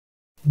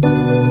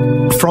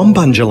From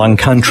Bundjalung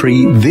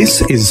Country,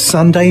 this is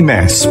Sunday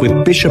Mass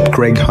with Bishop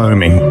Greg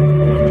Homing.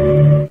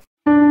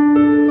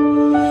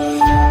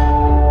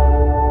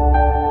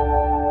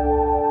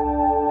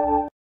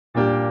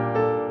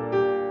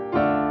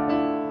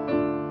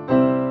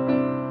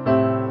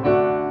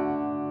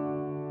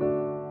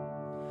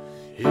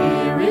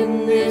 Here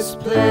in this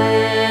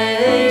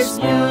place,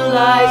 new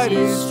light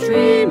is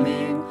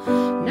streaming.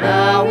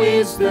 Now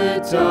is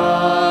the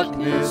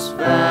darkness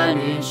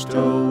vanished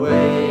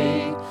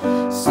away.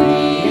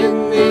 See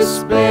in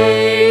this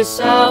space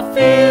our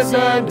fears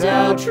and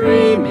our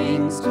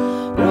dreamings,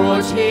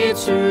 brought here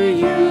to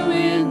you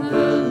in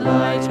the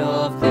light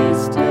of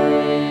this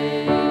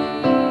day.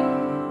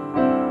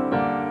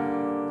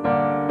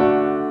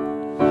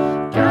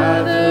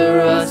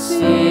 Gather us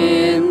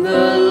in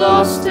the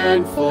lost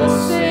and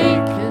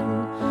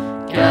forsaken,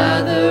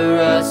 gather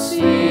us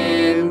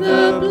in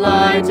the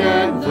blind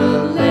and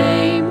the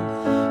lame.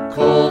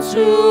 Call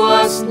to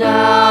us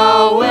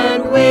now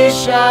and we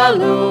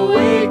shall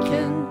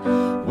awaken,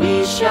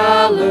 we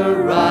shall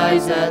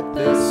arise at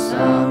the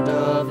sound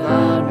of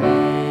our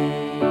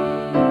name.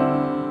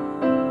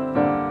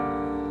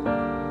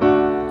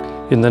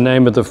 In the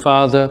name of the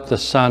Father, the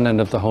Son, and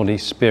of the Holy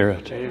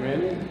Spirit.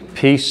 Amen.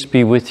 Peace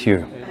be with you.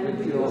 And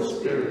with your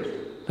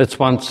spirit. Let's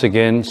once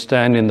again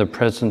stand in the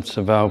presence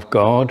of our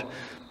God,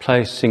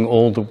 placing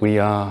all that we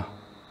are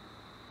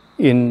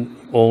in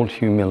all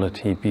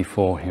humility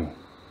before him.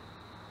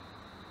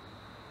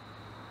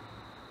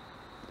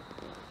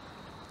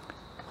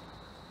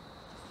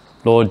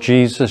 Lord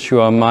Jesus, you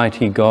are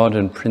mighty God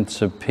and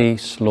Prince of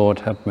Peace. Lord,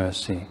 have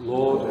mercy.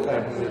 Lord,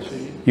 have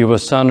mercy. You are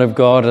Son of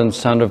God and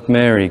Son of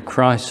Mary,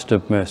 Christ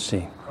of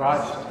mercy.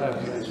 Christ,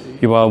 have mercy.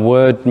 You are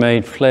Word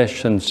made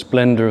flesh and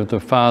splendour of the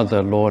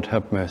Father. Lord,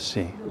 have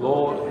mercy.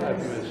 Lord, have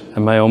mercy.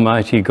 And may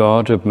Almighty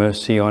God have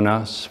mercy on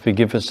us,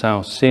 forgive us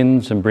our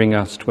sins, and bring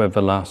us to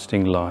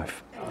everlasting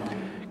life.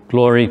 Amen.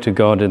 Glory to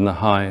God in the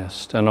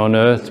highest, and on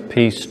earth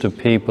peace to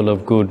people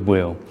of good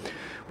will.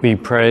 We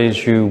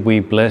praise you, we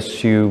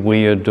bless you,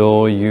 we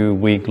adore you,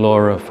 we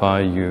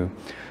glorify you.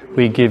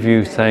 We give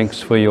you thanks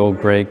for your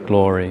great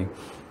glory.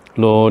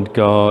 Lord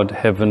God,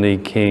 heavenly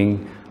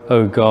King,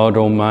 O God,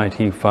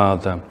 almighty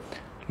Father,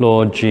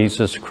 Lord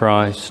Jesus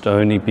Christ,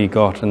 only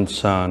begotten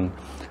Son,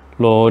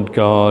 Lord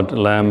God,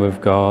 Lamb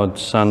of God,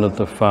 Son of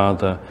the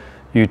Father,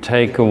 you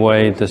take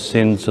away the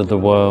sins of the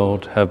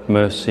world, have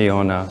mercy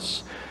on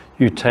us.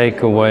 You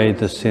take away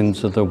the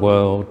sins of the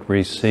world,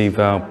 receive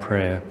our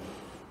prayer.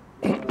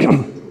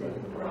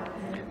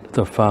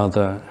 The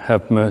Father,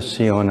 have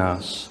mercy on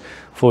us.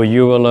 For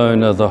you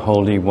alone are the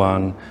Holy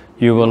One,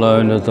 you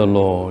alone are the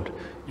Lord,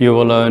 you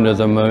alone are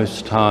the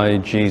Most High,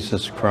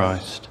 Jesus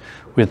Christ,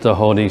 with the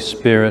Holy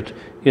Spirit,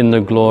 in the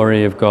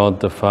glory of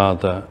God the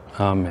Father.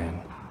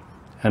 Amen.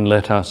 And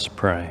let us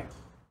pray.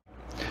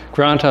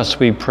 Grant us,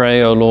 we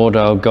pray, O Lord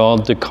our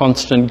God, the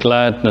constant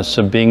gladness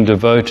of being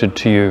devoted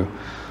to you,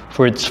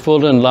 for its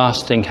full and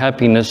lasting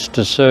happiness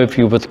to serve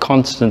you with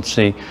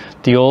constancy,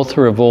 the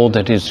author of all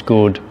that is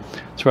good,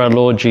 through our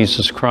Lord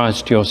Jesus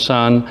Christ, your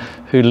Son,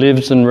 who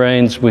lives and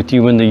reigns with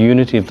you in the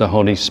unity of the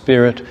Holy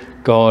Spirit,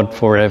 God,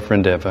 forever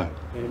and ever.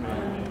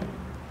 Amen.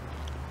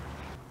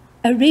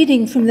 A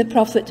reading from the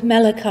prophet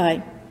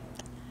Malachi.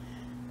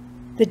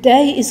 The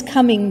day is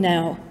coming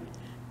now,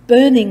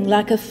 burning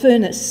like a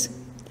furnace,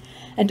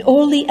 and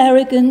all the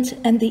arrogant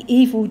and the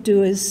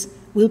evildoers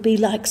will be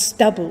like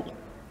stubble.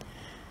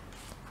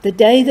 The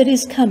day that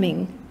is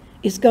coming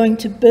is going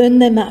to burn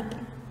them up,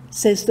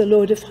 says the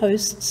Lord of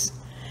hosts,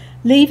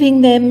 leaving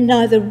them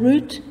neither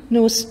root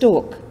nor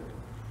stalk.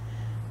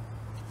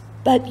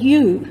 But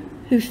you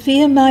who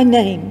fear my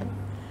name,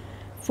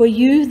 for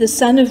you the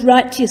Sun of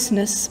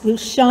Righteousness will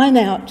shine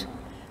out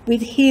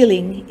with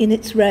healing in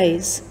its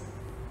rays.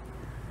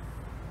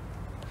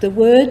 The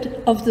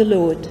word of the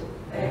Lord.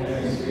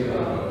 Thanks be to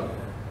God.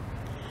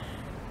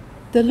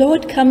 The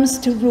Lord comes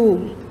to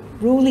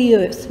rule the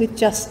earth with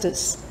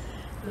justice.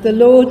 The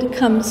Lord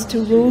comes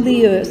to rule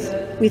the earth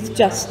with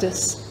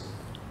justice.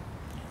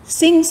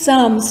 Sing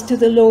psalms to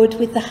the Lord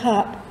with the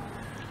harp,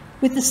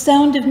 with the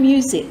sound of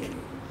music,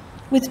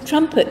 with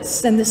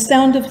trumpets and the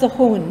sound of the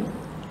horn.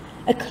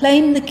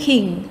 Acclaim the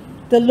King,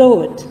 the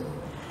Lord.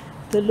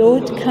 The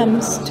Lord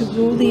comes to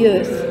rule the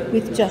earth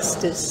with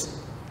justice.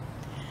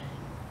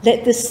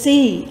 Let the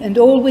sea and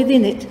all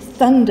within it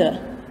thunder,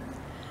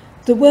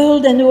 the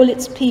world and all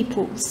its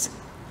peoples.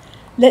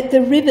 Let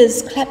the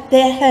rivers clap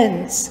their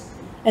hands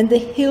and the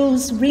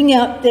hills ring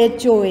out their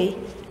joy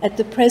at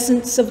the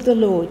presence of the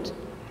Lord.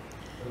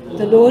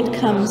 The Lord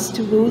comes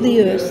to rule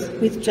the earth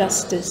with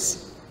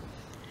justice.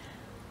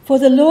 For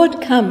the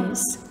Lord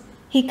comes,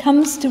 he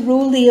comes to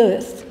rule the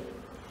earth.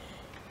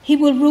 He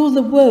will rule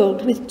the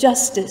world with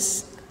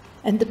justice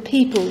and the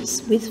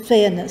peoples with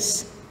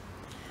fairness.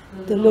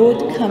 The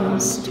Lord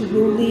comes to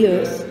rule the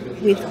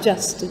earth with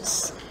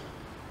justice.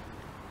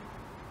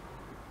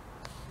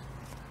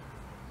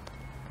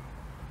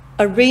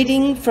 A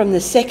reading from the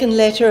second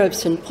letter of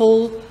St.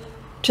 Paul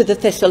to the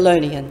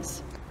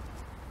Thessalonians.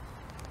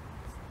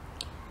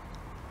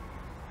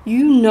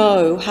 You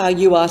know how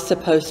you are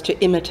supposed to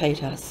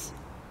imitate us.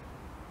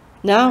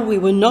 Now we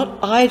were not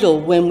idle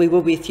when we were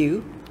with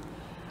you,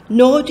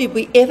 nor did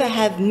we ever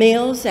have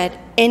meals at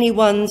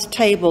anyone's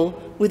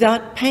table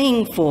without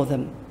paying for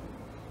them.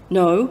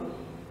 No,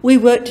 we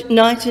worked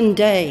night and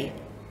day,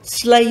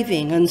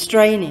 slaving and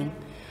straining,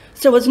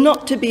 so as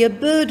not to be a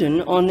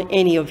burden on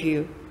any of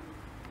you.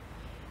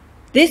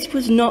 This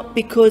was not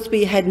because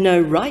we had no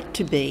right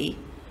to be,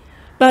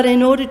 but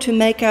in order to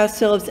make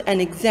ourselves an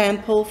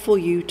example for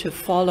you to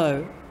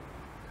follow.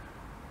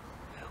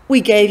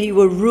 We gave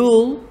you a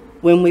rule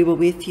when we were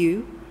with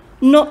you,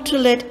 not to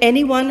let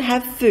anyone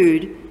have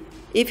food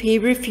if he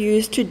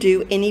refused to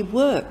do any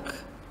work.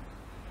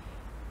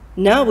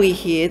 Now we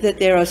hear that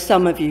there are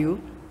some of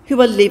you who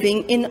are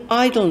living in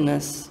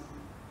idleness,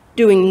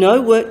 doing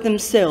no work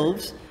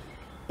themselves,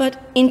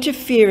 but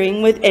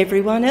interfering with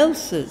everyone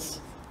else's.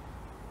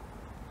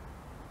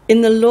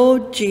 In the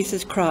Lord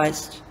Jesus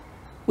Christ,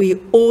 we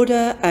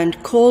order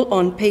and call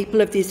on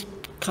people of this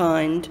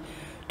kind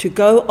to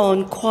go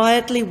on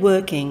quietly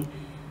working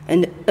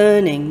and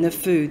earning the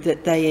food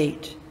that they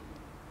eat.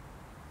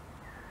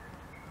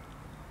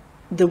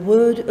 The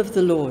word of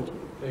the Lord.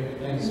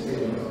 Thanks be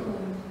to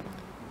God.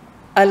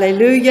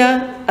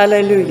 Alleluia,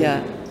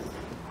 alleluia.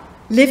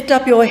 Lift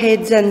up your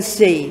heads and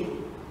see.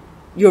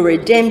 Your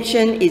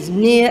redemption is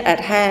near at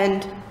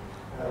hand.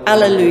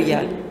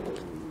 Alleluia.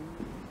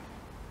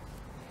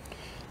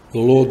 The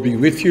Lord be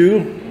with you.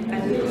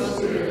 And with your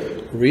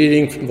spirit.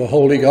 Reading from the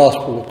Holy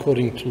Gospel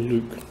according to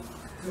Luke.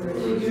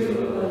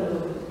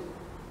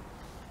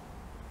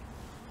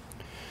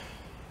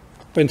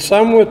 When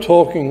some were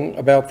talking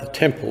about the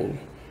temple,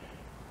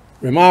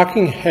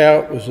 remarking how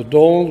it was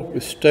adorned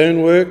with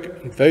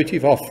stonework and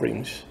votive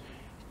offerings,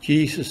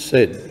 Jesus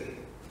said,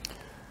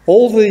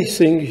 "All these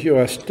things you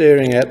are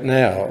staring at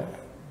now,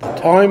 the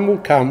time will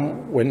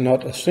come when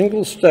not a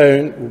single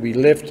stone will be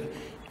left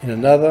in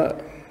another.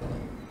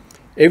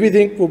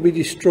 Everything will be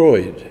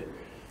destroyed."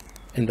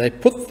 And they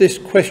put this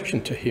question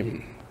to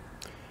him.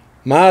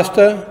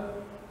 "Master,"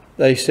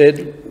 they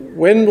said,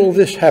 "when will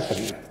this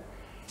happen?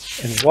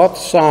 And what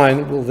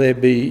sign will there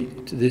be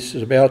to this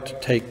is about to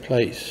take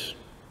place?"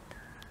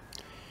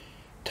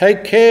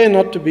 "Take care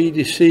not to be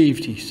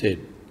deceived," he said,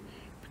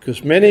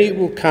 "because many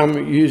will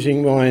come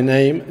using my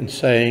name and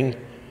saying,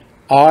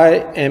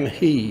 'I am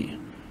he,'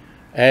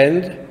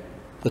 and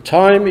 'the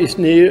time is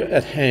near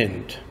at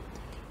hand.'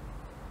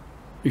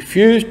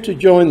 Refuse to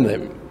join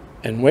them,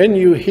 and when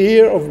you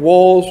hear of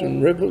wars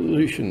and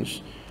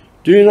revolutions,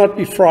 do not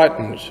be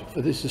frightened,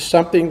 for this is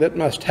something that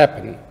must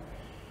happen,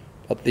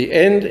 but the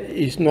end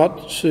is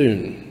not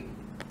soon."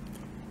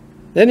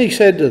 Then he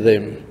said to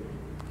them,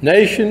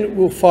 "Nation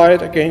will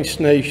fight against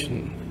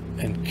nation,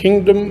 and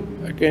kingdom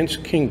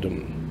against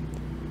kingdom.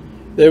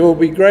 There will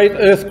be great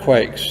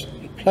earthquakes,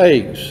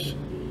 plagues,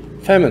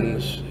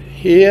 famines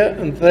here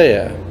and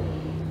there,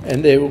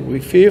 and there will be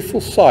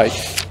fearful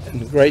sights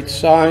and great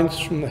signs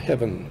from the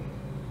heaven.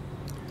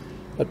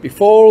 But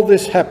before all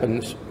this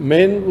happens,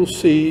 men will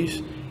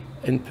seize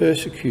and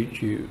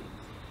persecute you.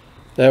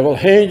 They will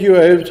hand you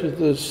over to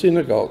the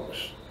synagogues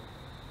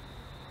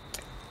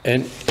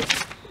and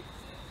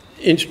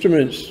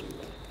instruments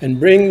and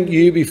bring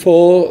you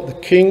before the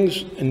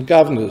kings and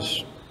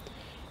governors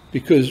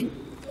because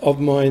of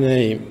my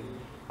name,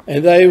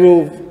 and they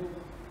will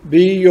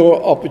be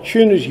your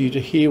opportunity to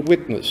hear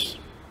witness.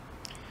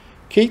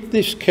 Keep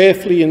this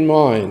carefully in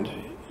mind.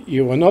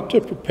 You are not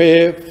to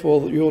prepare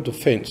for your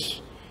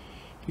defence,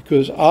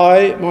 because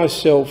I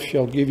myself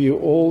shall give you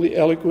all the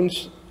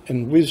eloquence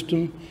and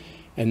wisdom,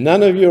 and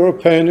none of your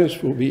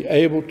opponents will be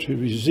able to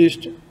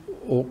resist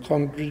or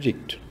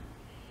contradict.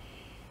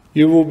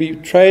 You will be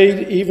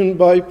betrayed even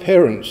by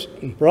parents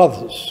and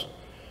brothers,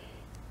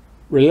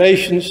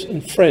 relations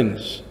and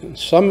friends, and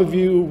some of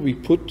you will be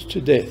put to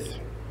death.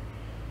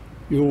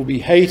 You will be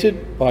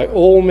hated by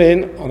all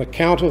men on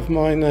account of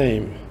my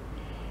name,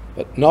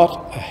 but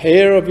not a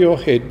hair of your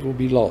head will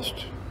be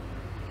lost.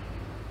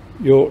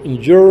 Your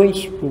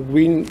endurance will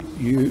win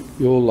you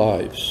your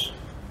lives."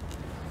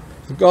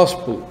 The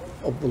Gospel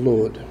of the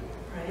Lord.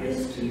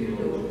 Praise to you,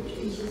 Lord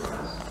Jesus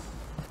Christ.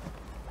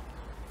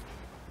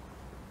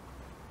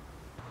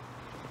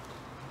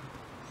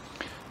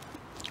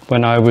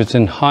 When I was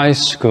in high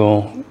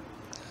school,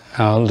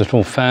 our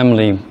little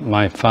family,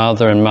 my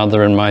father and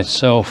mother and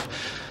myself,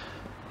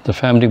 the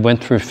family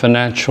went through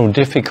financial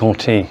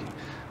difficulty,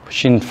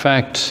 which in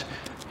fact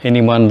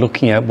anyone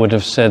looking at would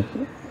have said,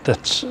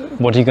 "That's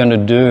what are you going to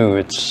do?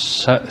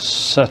 It's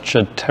such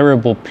a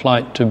terrible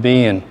plight to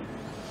be in."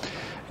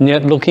 And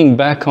yet looking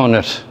back on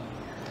it,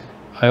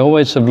 I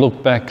always have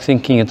looked back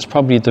thinking it's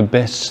probably the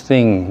best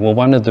thing, well,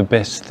 one of the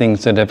best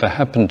things that ever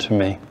happened to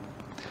me,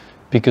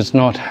 because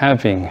not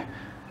having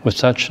was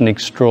such an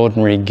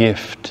extraordinary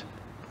gift,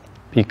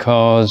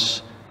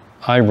 because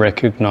I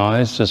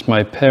recognised, as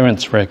my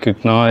parents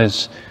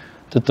recognised,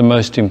 that the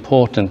most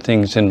important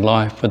things in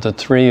life were the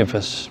three of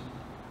us,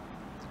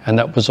 and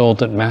that was all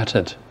that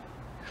mattered.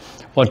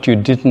 What you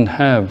didn't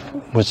have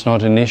was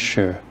not an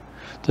issue.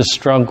 The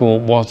struggle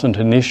wasn't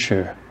an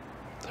issue.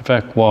 The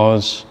fact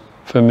was,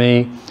 For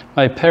me,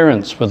 my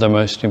parents were the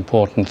most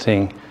important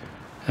thing.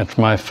 And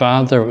for my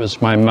father, it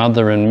was my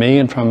mother and me,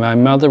 and from my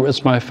mother, it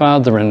was my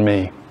father and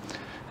me.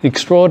 The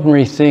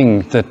extraordinary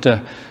thing that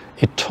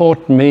it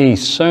taught me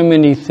so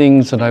many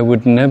things that I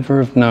would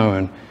never have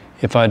known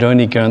if I'd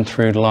only gone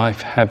through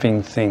life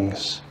having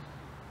things.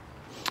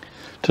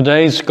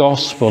 Today's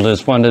gospel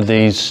is one of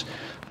these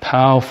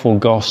powerful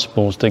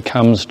gospels that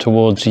comes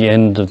towards the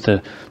end of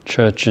the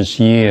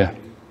church's year,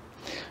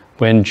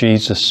 when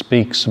Jesus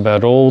speaks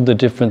about all the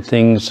different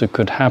things that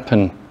could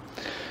happen.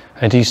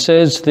 And he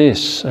says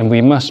this, and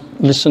we must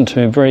listen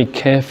to him very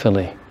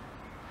carefully.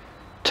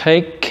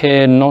 Take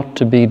care not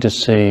to be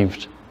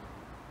deceived,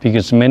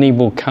 because many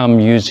will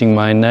come using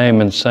my name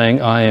and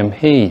saying, I am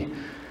he,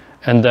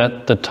 and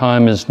that the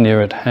time is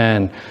near at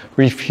hand.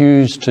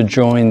 Refuse to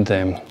join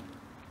them.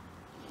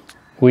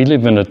 We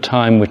live in a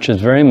time which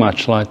is very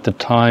much like the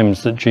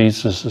times that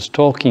Jesus is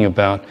talking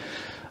about,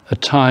 a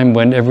time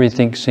when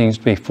everything seems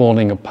to be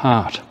falling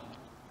apart,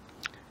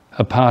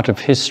 a part of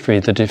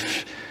history that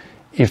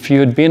if you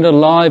had been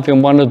alive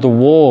in one of the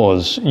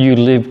wars, you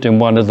lived in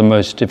one of the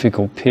most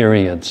difficult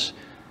periods.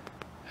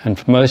 And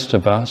for most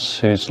of us,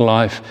 whose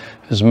life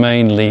is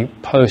mainly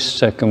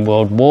post-Second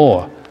World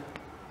War,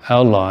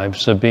 our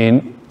lives have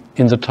been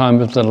in the time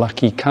of the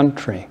lucky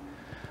country,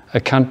 a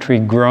country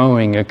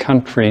growing, a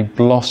country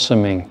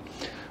blossoming,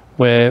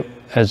 where,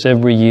 as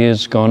every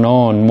year's gone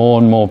on, more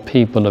and more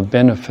people have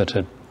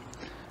benefited.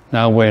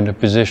 Now we're in a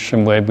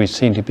position where we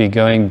seem to be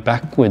going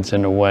backwards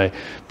in a way.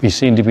 We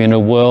seem to be in a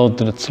world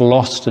that's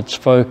lost its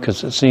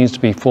focus. It seems to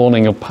be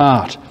falling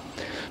apart.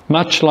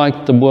 Much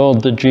like the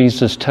world that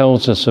Jesus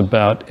tells us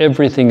about,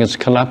 everything is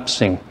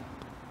collapsing.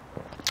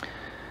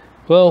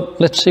 Well,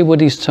 let's see what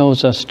he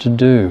tells us to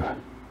do.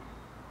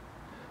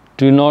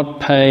 Do not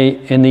pay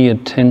any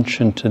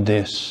attention to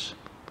this,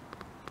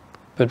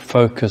 but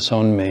focus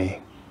on me.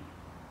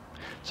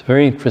 It's a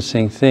very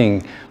interesting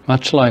thing,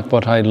 much like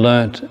what I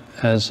learnt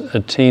as a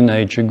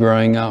teenager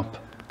growing up.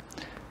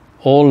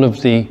 All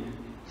of the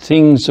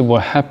things that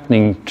were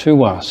happening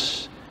to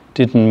us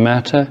didn't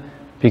matter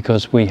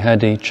because we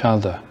had each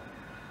other.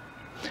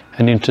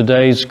 And in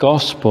today's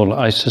gospel,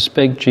 I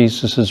suspect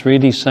Jesus is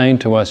really saying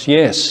to us,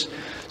 yes,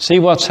 see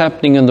what's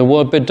happening in the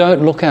world, but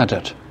don't look at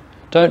it.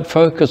 Don't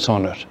focus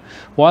on it.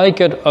 Why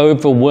get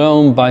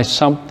overwhelmed by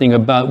something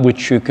about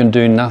which you can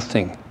do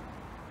nothing?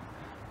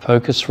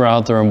 Focus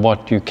rather on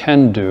what you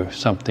can do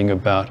something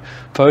about.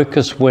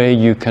 Focus where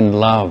you can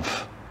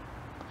love.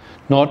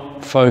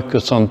 Not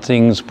focus on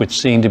things which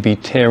seem to be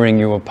tearing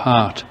you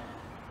apart.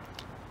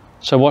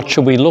 So what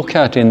should we look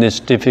at in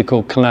this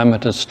difficult,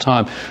 calamitous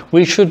time?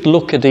 We should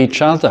look at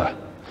each other.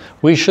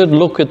 We should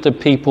look at the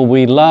people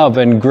we love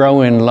and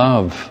grow in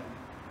love.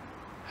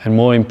 And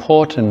more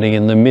importantly,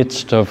 in the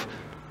midst of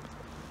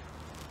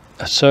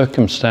a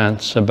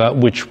circumstance about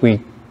which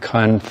we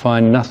can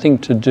find nothing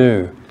to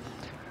do,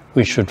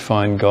 we should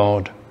find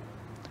God.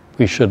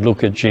 We should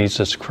look at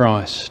Jesus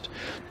Christ,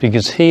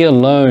 because he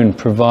alone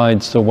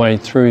provides the way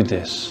through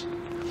this.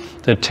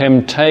 The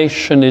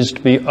temptation is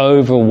to be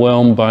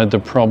overwhelmed by the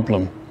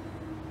problem.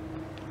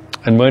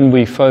 And when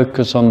we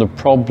focus on the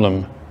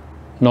problem,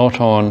 not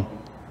on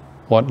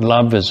what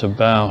love is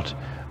about,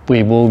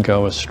 we will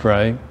go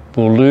astray.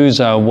 We'll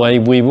lose our way.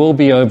 We will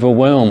be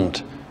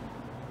overwhelmed.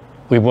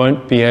 We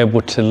won't be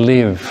able to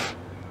live.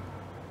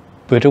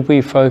 But if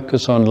we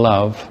focus on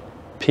love,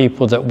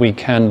 people that we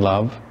can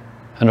love,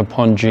 and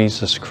upon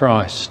Jesus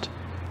Christ,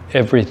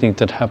 everything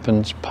that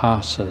happens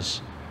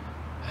passes.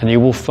 And you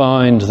will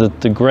find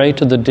that the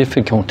greater the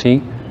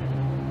difficulty,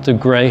 the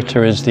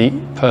greater is the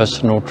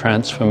personal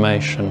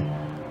transformation.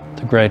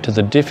 The greater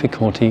the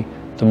difficulty,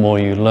 the more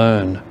you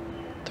learn.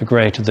 The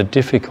greater the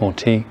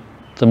difficulty,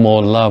 the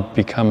more love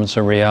becomes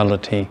a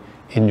reality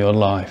in your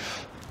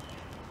life.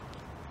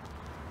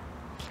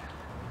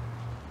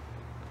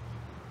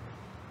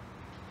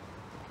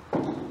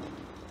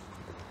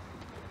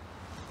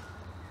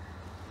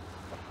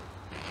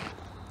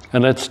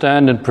 And let's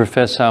stand and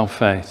profess our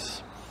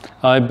faith.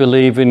 I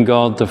believe in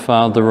God the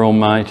Father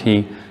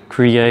Almighty,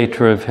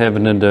 creator of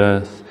heaven and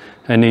earth,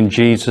 and in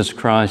Jesus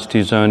Christ,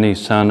 his only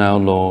Son, our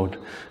Lord,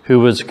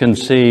 who was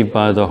conceived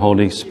by the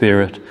Holy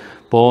Spirit,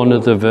 born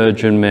of the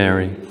Virgin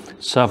Mary,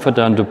 suffered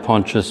under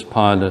Pontius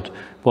Pilate,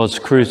 was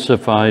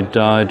crucified,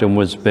 died, and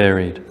was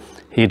buried.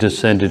 He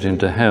descended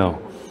into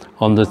hell.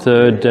 On the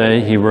third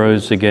day he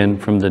rose again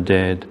from the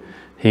dead.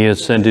 He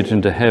ascended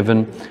into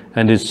heaven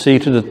and is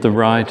seated at the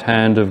right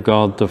hand of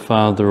God the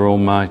Father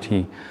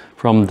Almighty.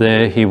 From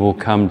there he will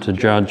come to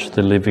judge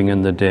the living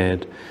and the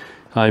dead.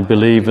 I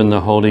believe in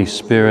the Holy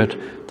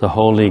Spirit, the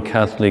Holy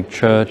Catholic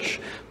Church,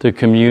 the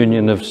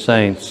communion of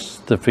saints,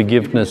 the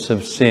forgiveness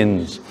of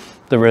sins,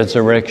 the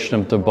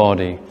resurrection of the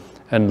body,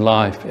 and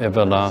life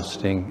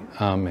everlasting.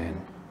 Amen.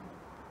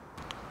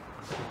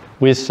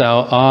 With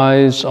our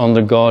eyes on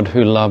the God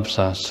who loves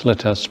us,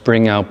 let us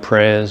bring our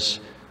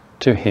prayers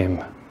to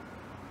him.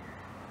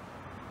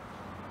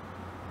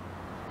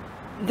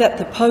 That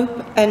the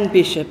Pope and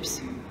bishops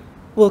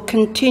will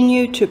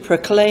continue to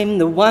proclaim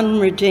the one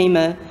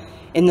Redeemer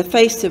in the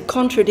face of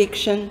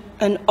contradiction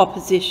and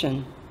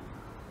opposition.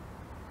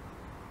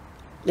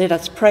 Let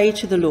us pray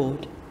to the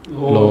Lord.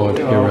 Lord,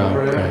 hear our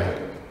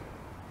prayer.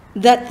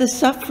 That the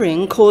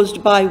suffering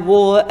caused by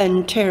war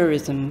and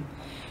terrorism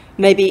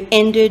may be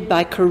ended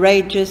by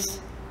courageous,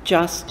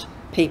 just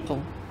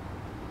people.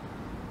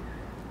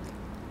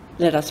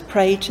 Let us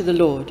pray to the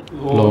Lord.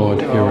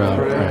 Lord, hear our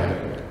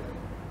prayer.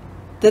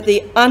 That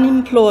the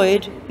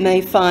unemployed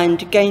may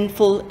find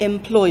gainful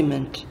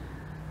employment.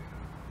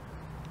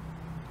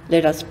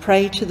 Let us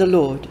pray to the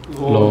Lord.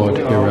 Lord,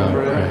 hear our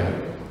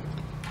prayer.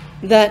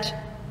 That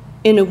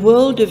in a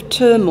world of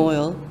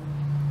turmoil,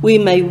 we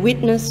may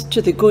witness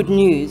to the good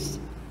news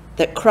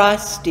that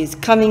Christ is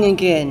coming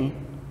again.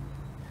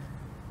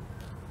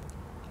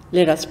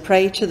 Let us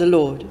pray to the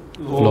Lord.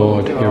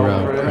 Lord, hear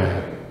our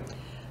prayer.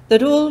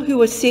 That all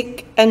who are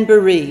sick and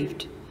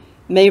bereaved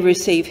may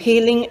receive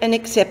healing and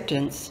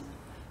acceptance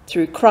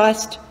through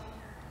Christ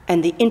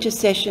and the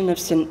intercession of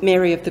St.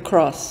 Mary of the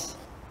Cross.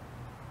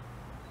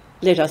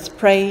 Let us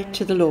pray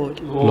to the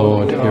Lord.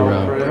 Lord, hear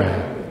our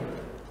prayer.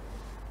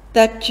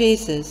 That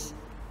Jesus,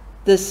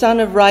 the Son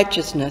of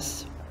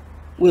Righteousness,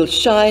 will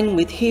shine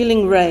with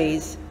healing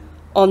rays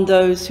on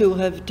those who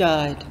have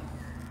died.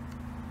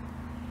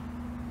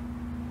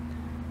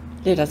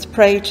 Let us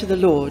pray to the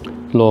Lord.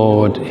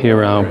 Lord,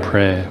 hear our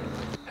prayer.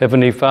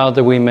 Heavenly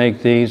Father, we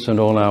make these and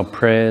all our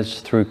prayers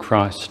through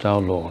Christ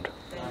our Lord.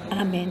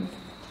 Amen.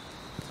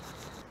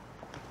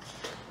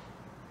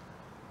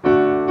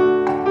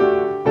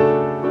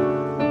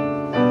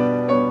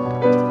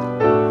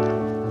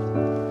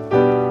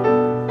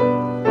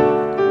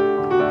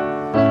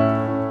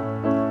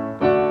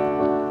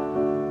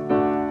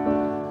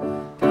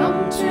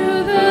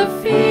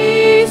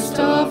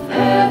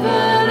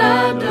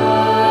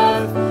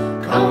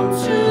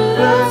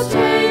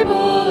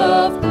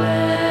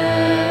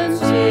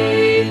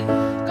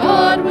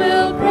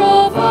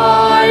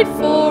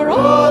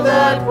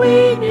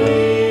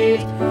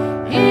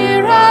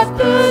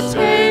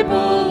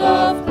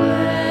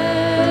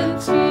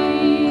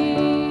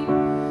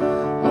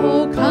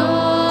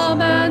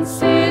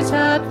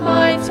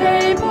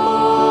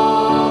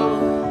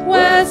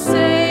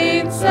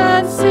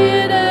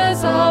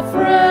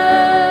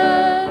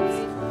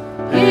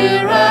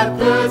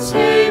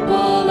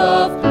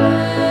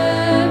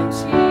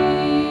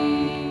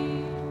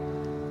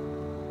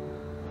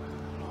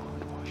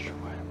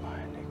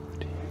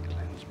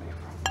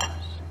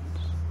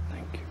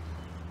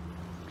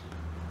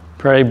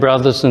 Pray,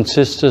 brothers and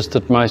sisters,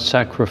 that my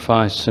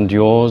sacrifice and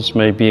yours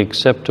may be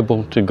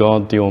acceptable to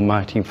God, the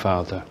Almighty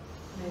Father.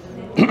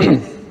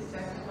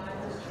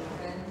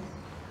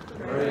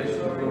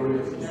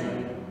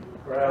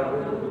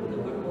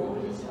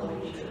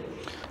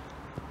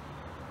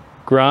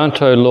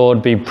 Grant, O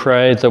Lord, we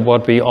pray, that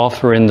what we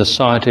offer in the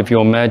sight of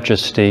your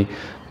majesty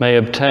may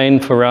obtain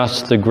for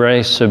us the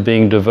grace of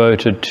being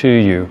devoted to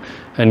you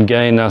and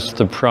gain us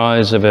the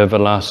prize of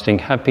everlasting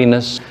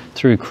happiness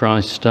through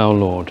Christ our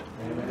Lord.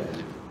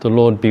 The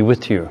Lord be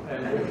with you.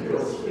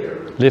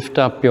 Lift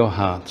up your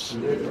hearts.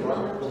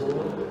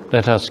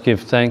 Let us give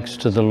thanks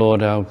to the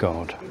Lord our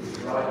God.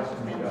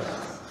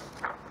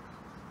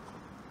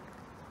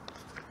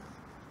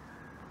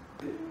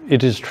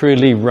 It is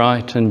truly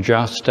right and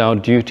just, our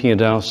duty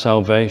and our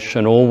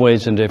salvation,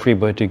 always and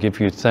everywhere to give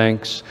you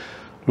thanks,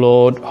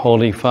 Lord,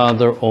 Holy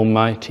Father,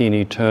 Almighty and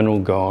eternal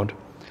God.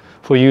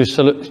 For you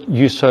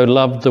so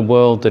loved the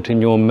world that in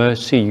your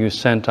mercy you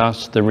sent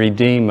us, the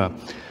Redeemer,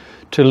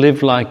 to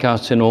live like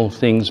us in all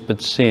things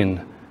but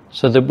sin,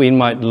 so that we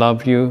might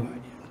love you,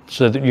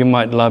 so that you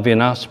might love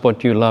in us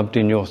what you loved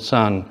in your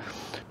Son,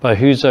 by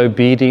whose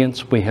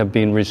obedience we have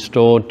been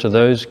restored to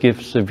those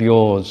gifts of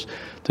yours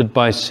that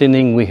by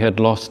sinning we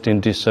had lost in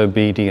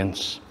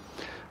disobedience.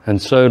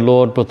 And so,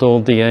 Lord, with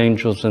all the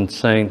angels and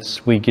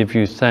saints, we give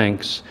you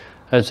thanks,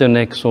 as in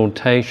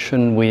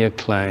exaltation we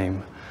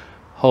acclaim,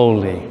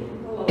 Holy.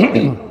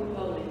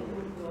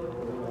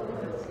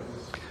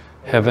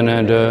 Heaven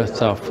and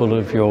earth are full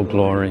of your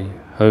glory.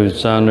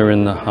 Hosanna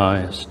in the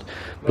highest.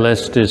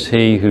 Blessed is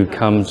he who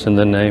comes in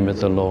the name of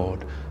the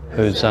Lord.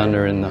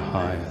 Hosanna in the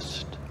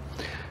highest.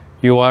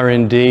 You are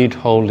indeed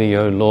holy,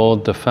 O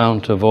Lord, the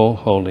fount of all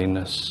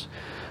holiness.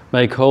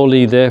 Make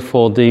holy,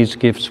 therefore, these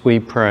gifts, we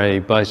pray,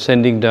 by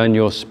sending down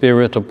your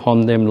Spirit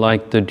upon them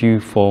like the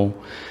dewfall,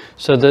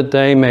 so that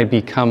they may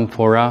become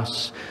for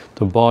us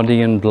the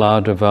body and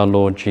blood of our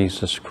Lord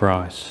Jesus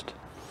Christ.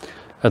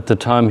 At the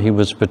time he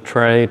was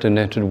betrayed and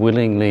entered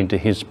willingly into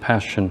his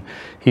passion,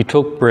 he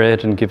took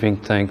bread and, giving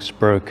thanks,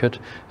 broke it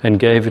and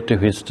gave it to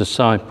his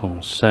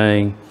disciples,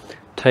 saying,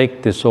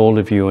 "Take this, all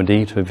of you, and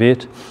eat of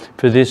it,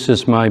 for this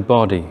is my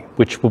body,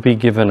 which will be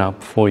given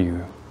up for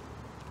you."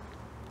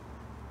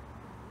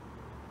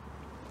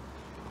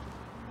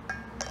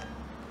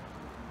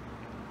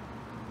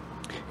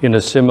 In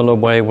a similar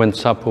way, when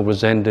supper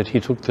was ended,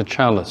 he took the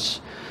chalice,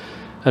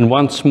 and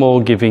once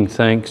more giving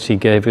thanks, he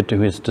gave it to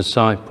his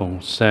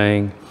disciples,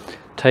 saying,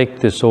 "Take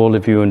this, all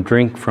of you, and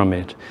drink from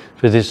it,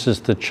 for this is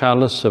the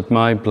chalice of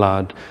my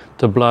blood,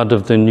 the blood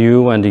of the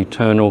new and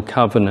eternal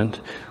covenant,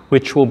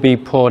 which will be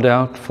poured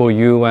out for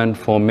you and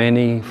for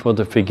many for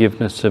the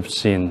forgiveness of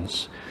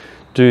sins.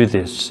 Do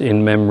this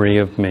in memory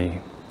of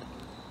me.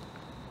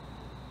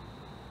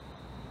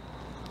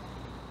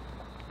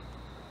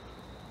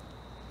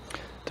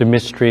 The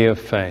mystery of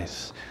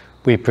faith.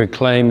 We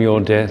proclaim your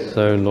death,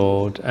 O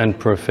Lord, and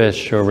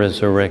profess your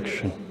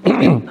resurrection.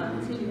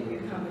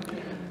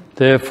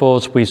 Therefore,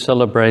 as we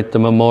celebrate the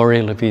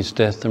memorial of his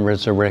death and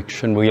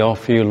resurrection, we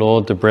offer you,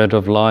 Lord, the bread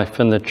of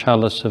life and the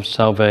chalice of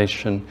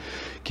salvation,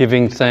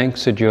 giving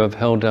thanks that you have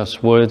held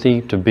us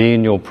worthy to be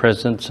in your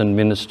presence and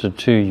minister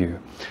to you.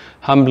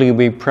 Humbly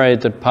we pray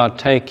that,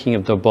 partaking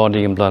of the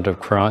body and blood of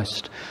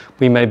Christ,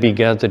 we may be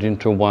gathered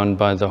into one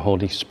by the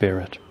Holy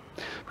Spirit.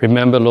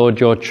 Remember, Lord,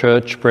 your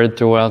church spread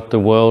throughout the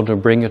world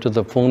and bring it to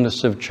the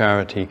fullness of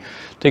charity,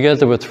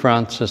 together with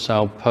Francis,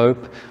 our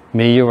Pope,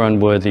 me, your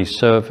unworthy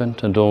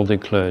servant, and all the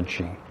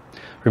clergy.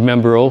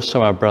 Remember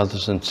also our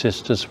brothers and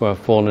sisters who have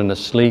fallen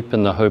asleep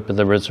in the hope of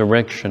the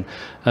resurrection,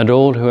 and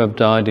all who have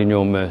died in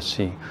your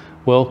mercy.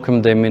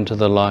 Welcome them into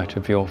the light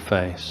of your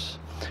face.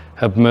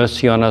 Have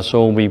mercy on us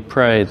all, we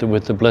pray, that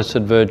with the Blessed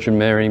Virgin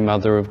Mary,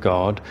 Mother of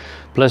God,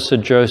 Blessed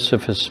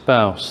Joseph, his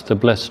spouse, the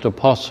blessed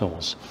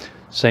apostles,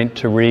 Saint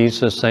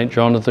Teresa, Saint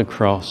John of the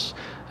Cross,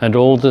 and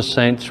all the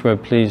saints who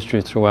have pleased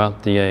you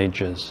throughout the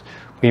ages,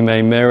 we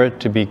may merit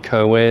to be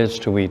co-heirs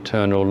to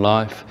eternal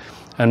life,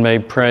 and may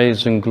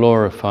praise and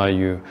glorify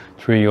you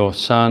through your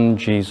Son,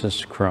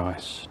 Jesus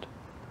Christ.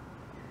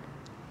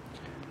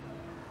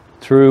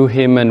 Through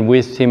him and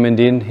with him and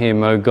in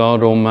him, O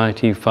God,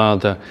 Almighty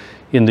Father,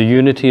 in the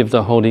unity of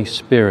the Holy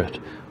Spirit,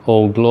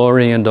 all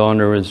glory and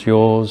honour is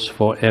yours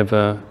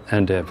forever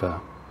and ever.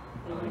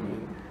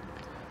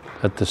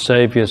 At the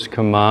Saviour's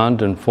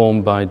command, and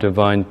formed by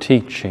divine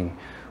teaching,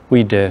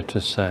 we dare to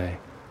say,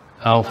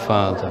 Our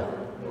Father,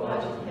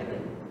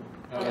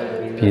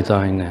 be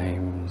thy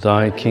name,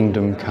 thy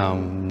kingdom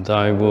come,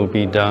 thy will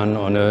be done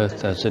on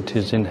earth as it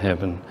is in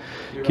heaven.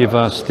 Give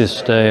us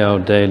this day our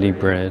daily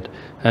bread,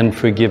 and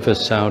forgive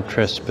us our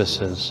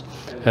trespasses,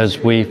 as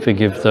we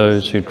forgive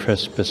those who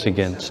trespass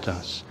against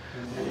us.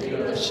 Lead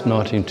us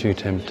not into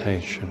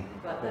temptation.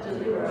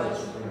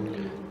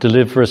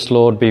 Deliver us,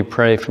 Lord, we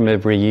pray, from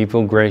every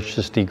evil.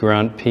 Graciously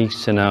grant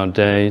peace in our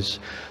days,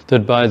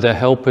 that by the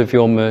help of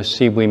your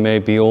mercy we may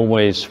be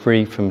always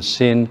free from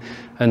sin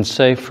and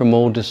safe from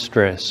all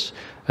distress,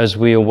 as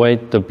we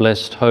await the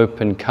blessed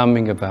hope and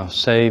coming of our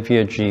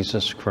Saviour,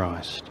 Jesus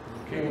Christ.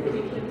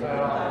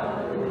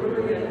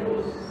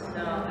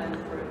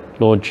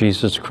 Lord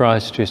Jesus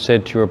Christ, who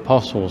said to your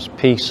apostles,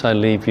 Peace I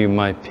leave you,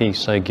 my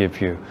peace I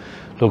give you.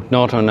 Look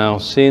not on our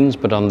sins,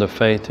 but on the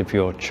faith of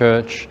your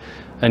church,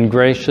 and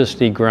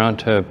graciously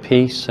grant her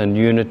peace and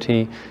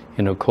unity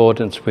in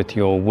accordance with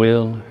your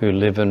will, who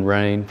live and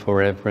reign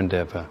forever and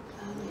ever.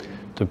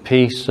 The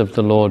peace of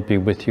the Lord be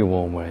with you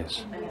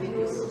always. And with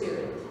your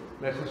spirit.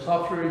 Let us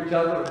offer each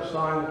other a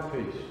sign of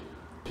peace.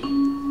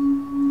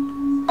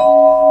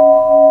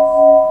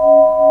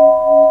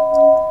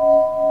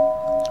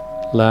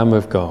 Lamb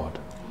of God,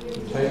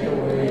 Take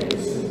away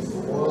the sins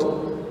of the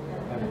world,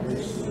 have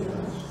mercy on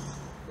us.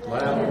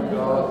 Lamb of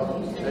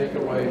God, take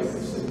away the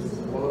sins of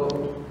the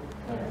world,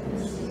 have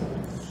mercy on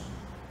us.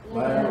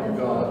 Lamb of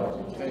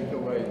God, take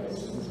away the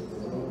sins of the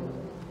world,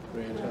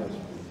 grant us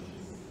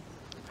peace.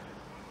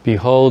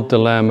 behold the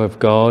Lamb of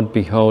God,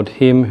 behold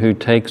him who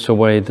takes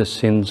away the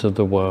sins of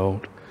the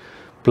world.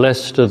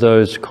 Blessed are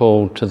those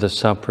called to the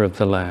supper of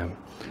the Lamb.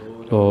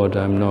 Lord,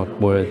 I am not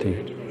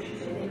worthy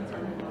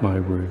my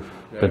roof,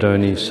 but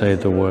only say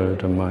the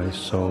word, and my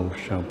soul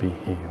shall be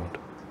healed.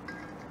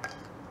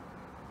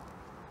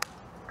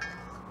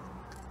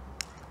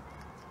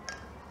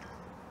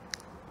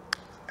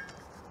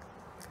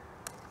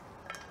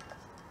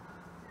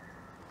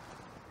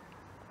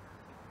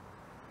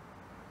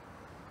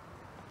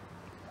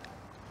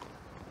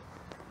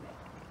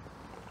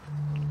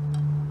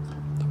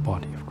 The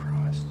body of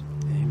Christ.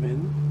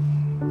 Amen.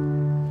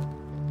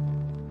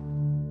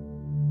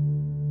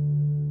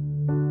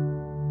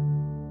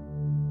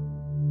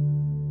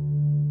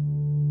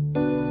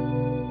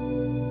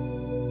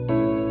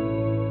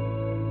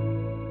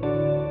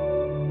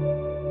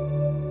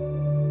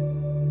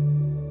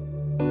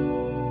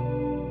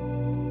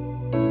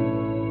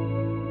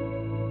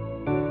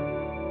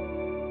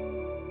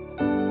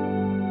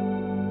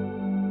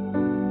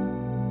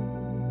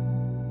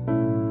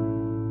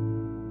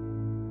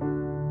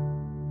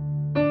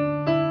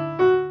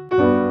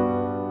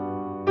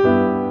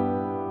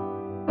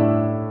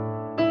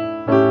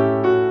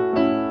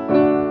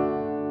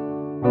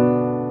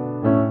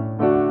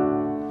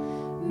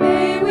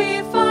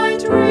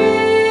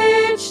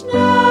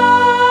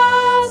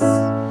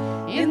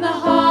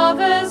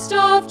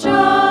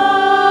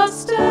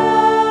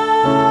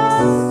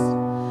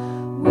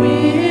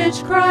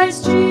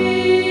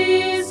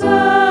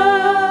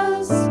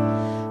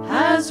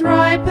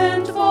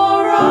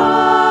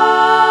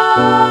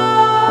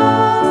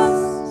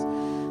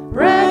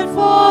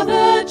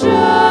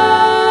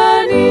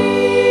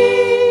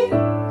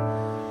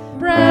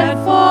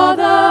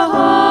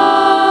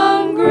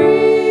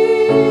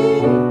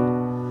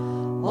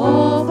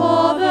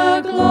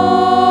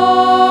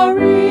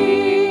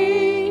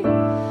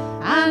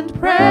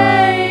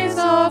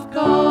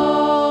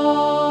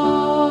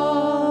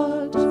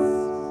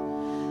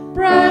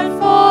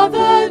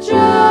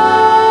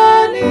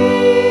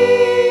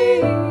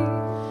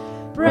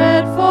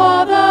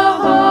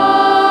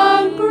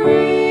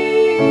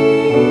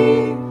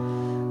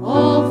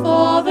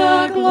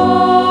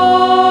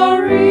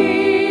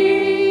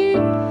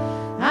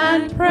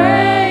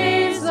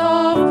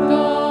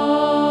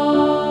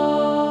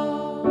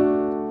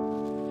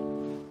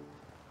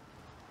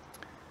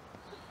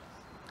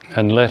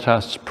 and let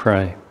us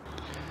pray.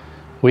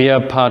 We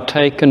have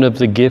partaken of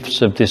the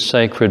gifts of this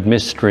sacred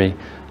mystery,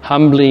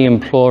 humbly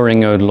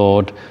imploring, O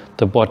Lord,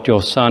 that what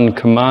your Son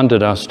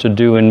commanded us to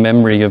do in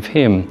memory of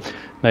him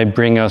may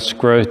bring us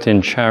growth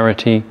in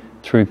charity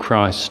through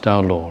Christ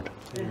our Lord.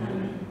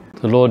 Amen.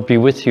 The Lord be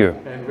with you.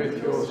 And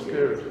with your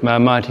spirit. May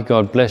Almighty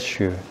God bless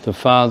you, the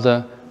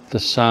Father, the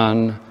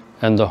Son,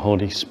 and the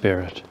Holy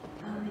Spirit.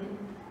 Amen.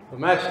 The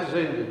Mass is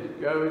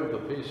ended. Go in the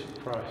peace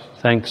of Christ.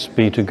 Thanks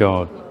be to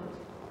God.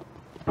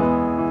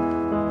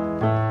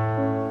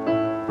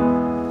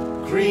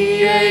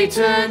 Create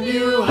a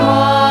new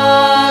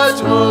heart,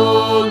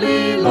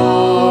 Holy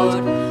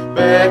Lord.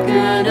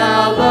 Beckon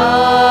our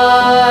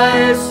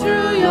lives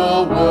through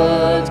your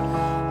word.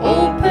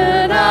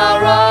 Open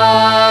our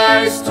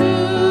eyes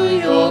to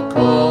your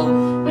call.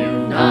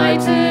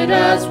 United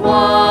as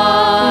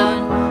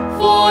one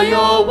for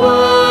your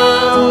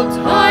world.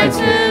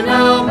 Heighten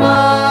our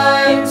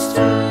minds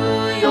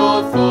to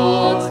your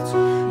thoughts.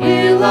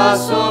 Heal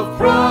us of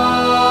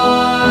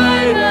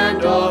pride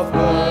and of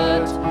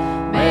hurt.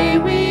 May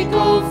we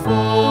go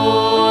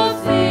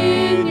forth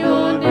in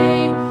your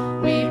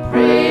name. We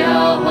pray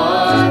our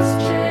hearts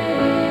change.